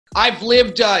I've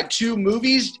lived 2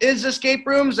 movies as escape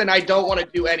rooms, and I don't want to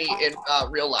do any in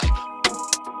real life.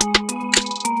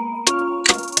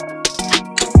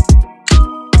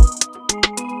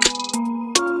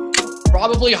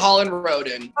 Probably Holland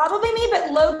Roden. Probably me,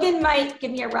 but Logan might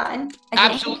give me a run.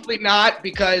 Absolutely not,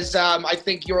 because I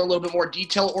think you're a little bit more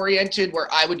detail-oriented, where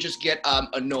I would just get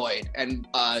annoyed and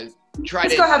try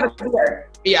Let's to go have a beer.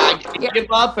 Yeah, I'd give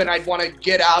up, and I'd want to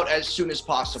get out as soon as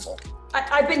possible.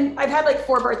 I've had like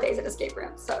 4 birthdays at escape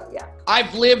rooms, so yeah.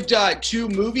 I've lived 2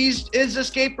 movies as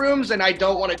escape rooms, and I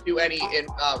don't want to do any in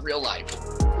real life.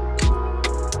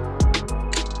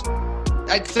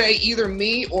 I'd say either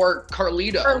me or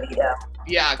Carlito. Carlito.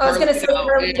 Yeah, I was going to say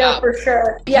Carlito for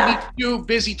sure. Yeah. He's too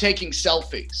busy taking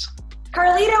selfies.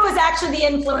 Carlito was actually the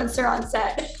influencer on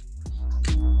set.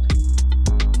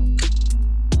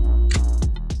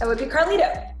 That would be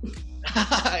Carlito.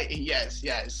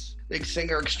 Yes. Big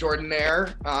singer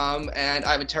extraordinaire. And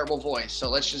I have a terrible voice, so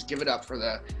let's just give it up for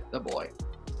the boy.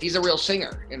 He's a real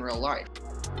singer in real life.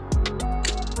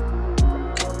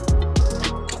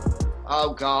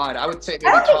 Oh God, I would say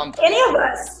maybe Tom. Any of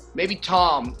us. Maybe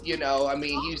Tom. You know, I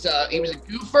mean, he was a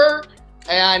goofer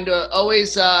and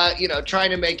always trying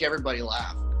to make everybody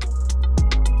laugh.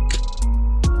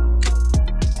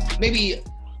 Maybe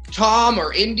Tom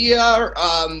or India,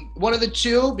 one of the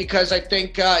 2, because I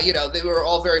think they were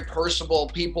all very personable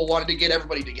people, wanted to get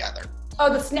everybody together.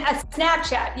 Oh, the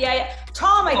Snapchat. Yeah.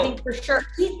 Tom, I think for sure.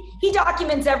 He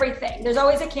documents everything. There's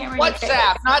always a camera.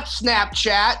 WhatsApp, not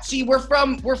Snapchat. See, we're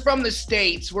from the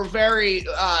States. We're very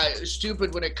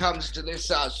stupid when it comes to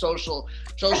this social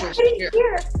sphere.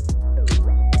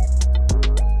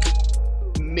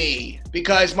 Me,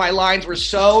 because my lines were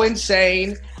so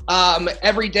insane.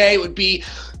 Every day it would be,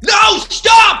 no,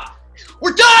 stop!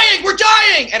 We're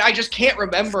dying! And I just can't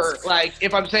remember, like,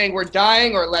 if I'm saying we're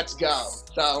dying or let's go.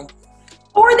 So.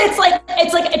 Or it's like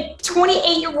a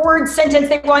 28-word sentence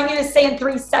they want you to say in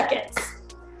 3 seconds.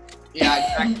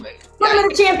 Yeah, exactly. We're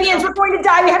the champions. We're going to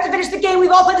die. We have to finish the game.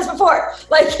 We've all played this before.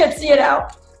 Like, it's,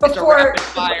 before.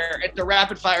 It's a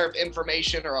rapid fire of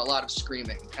information or a lot of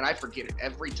screaming. And I forget it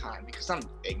every time because I'm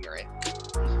ignorant.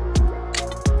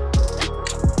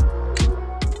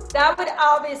 That would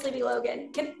obviously be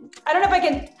Logan. I don't know if I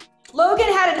can. Logan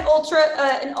had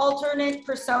an alternate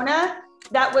persona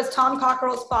that was Tom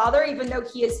Cockerell's father, even though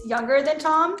he is younger than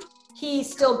Tom. He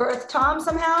still birthed Tom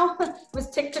somehow.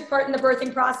 took part in the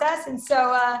birthing process, and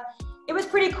so it was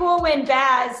pretty cool when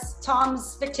Baz,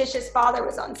 Tom's fictitious father,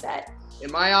 was on set.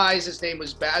 In my eyes, his name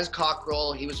was Baz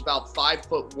Cockerell. He was about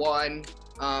 5'1".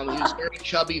 He was very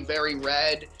chubby, very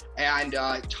red, and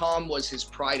Tom was his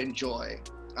pride and joy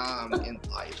in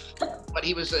life. But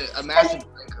he was a massive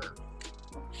drinker.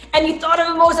 And you thought of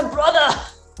him as a brother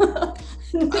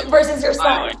versus your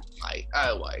son. I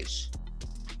always.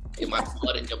 In my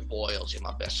blood into boils, you're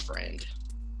my best friend.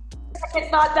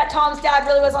 It's not that Tom's dad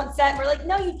really was on set. We're like,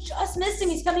 no, you just missed him.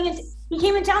 He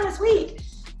came in town this week.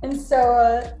 And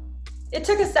so it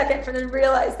took a second for them to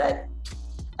realize that,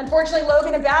 unfortunately,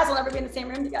 Logan and Baz will never be in the same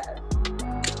room together.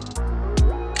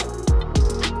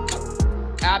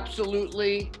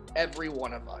 Absolutely every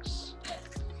one of us.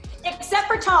 Except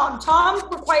for Tom. Tom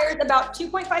requires about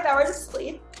 2.5 hours of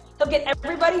sleep. He'll get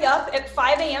everybody up at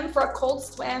 5 a.m. for a cold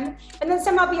swim, and then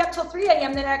somehow be up till 3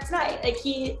 a.m. the next night. Like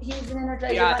he's an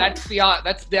energizer. Yeah,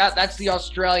 that's the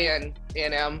Australian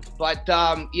in him. But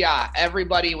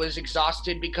everybody was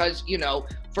exhausted because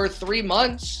for 3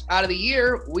 months out of the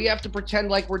year we have to pretend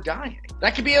like we're dying.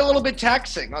 That could be a little bit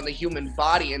taxing on the human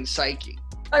body and psyche.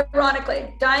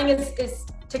 Ironically, dying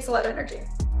takes a lot of energy.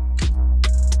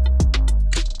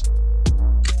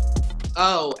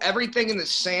 Oh, everything in the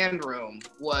sand room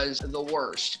was the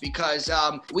worst because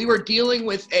we were dealing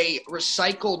with a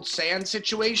recycled sand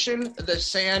situation. The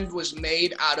sand was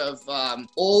made out of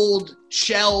old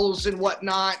shells and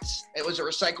whatnot. It was a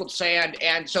recycled sand,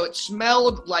 and so it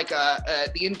smelled like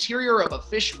the interior of a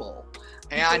fishbowl.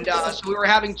 And so we were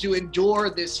having to endure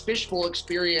this fishbowl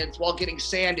experience while getting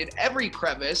sand in every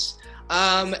crevice.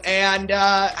 And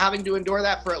having to endure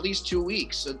that for at least 2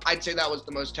 weeks. So I'd say that was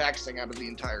the most taxing out of the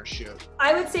entire shoot.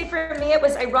 I would say for me, it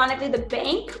was ironically the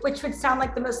bank, which would sound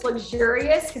like the most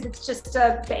luxurious because it's just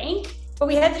a bank. But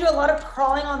we had to do a lot of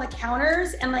crawling on the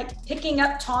counters and like picking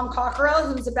up Tom Cockerell,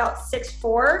 who's about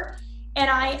 6'4", and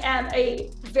I am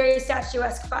a very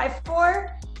statuesque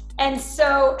 5'4". And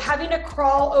so having to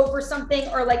crawl over something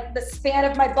or like the span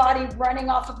of my body running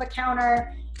off of a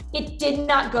counter, it did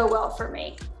not go well for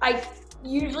me. I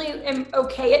usually am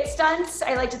okay at stunts.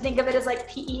 I like to think of it as like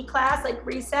PE class, like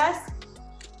recess.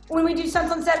 when we do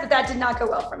stunts on set, but that did not go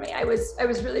well for me. I was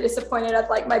really disappointed at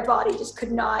like my body just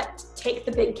could not take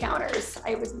the big counters.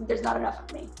 There's not enough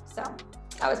of me. So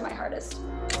that was my hardest.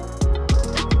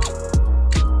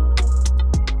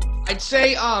 I'd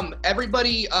say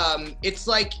everybody, it's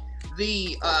like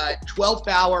the 12th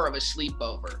hour of a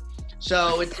sleepover.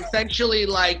 So it's essentially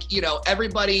like, you know,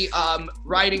 everybody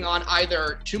riding on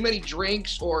either too many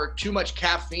drinks or too much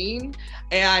caffeine.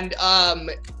 And,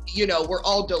 you know, we're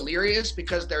all delirious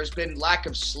because there's been lack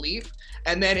of sleep.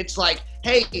 And then it's like,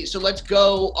 hey, so let's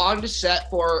go on to set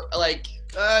for like,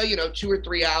 you know, 2 or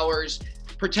 3 hours,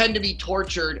 pretend to be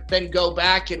tortured, then go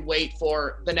back and wait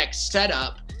for the next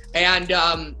setup. And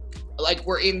like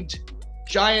we're in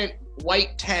giant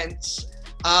white tents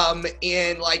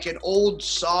in like an old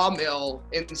sawmill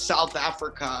in South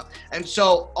Africa. And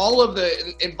so all of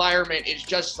the environment is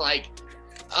just like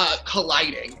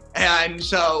colliding. And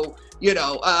so, you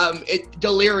know,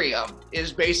 delirium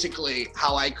is basically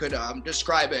how I could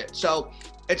describe it. So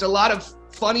it's a lot of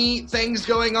funny things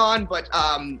going on, but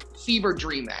fever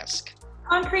dream-esque.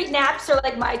 Concrete naps are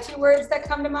like my 2 words that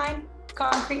come to mind.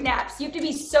 Concrete naps. You have to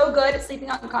be so good at sleeping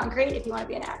on concrete if you want to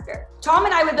be an actor. Tom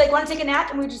and I would like want to take a nap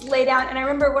and we would just lay down. And I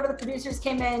remember one of the producers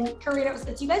came in, Karina was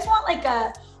like, do you guys want like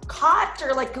a cot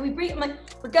or like, can we breathe? I'm like,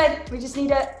 we're good. We just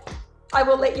need I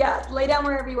will lay down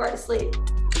wherever you are to sleep.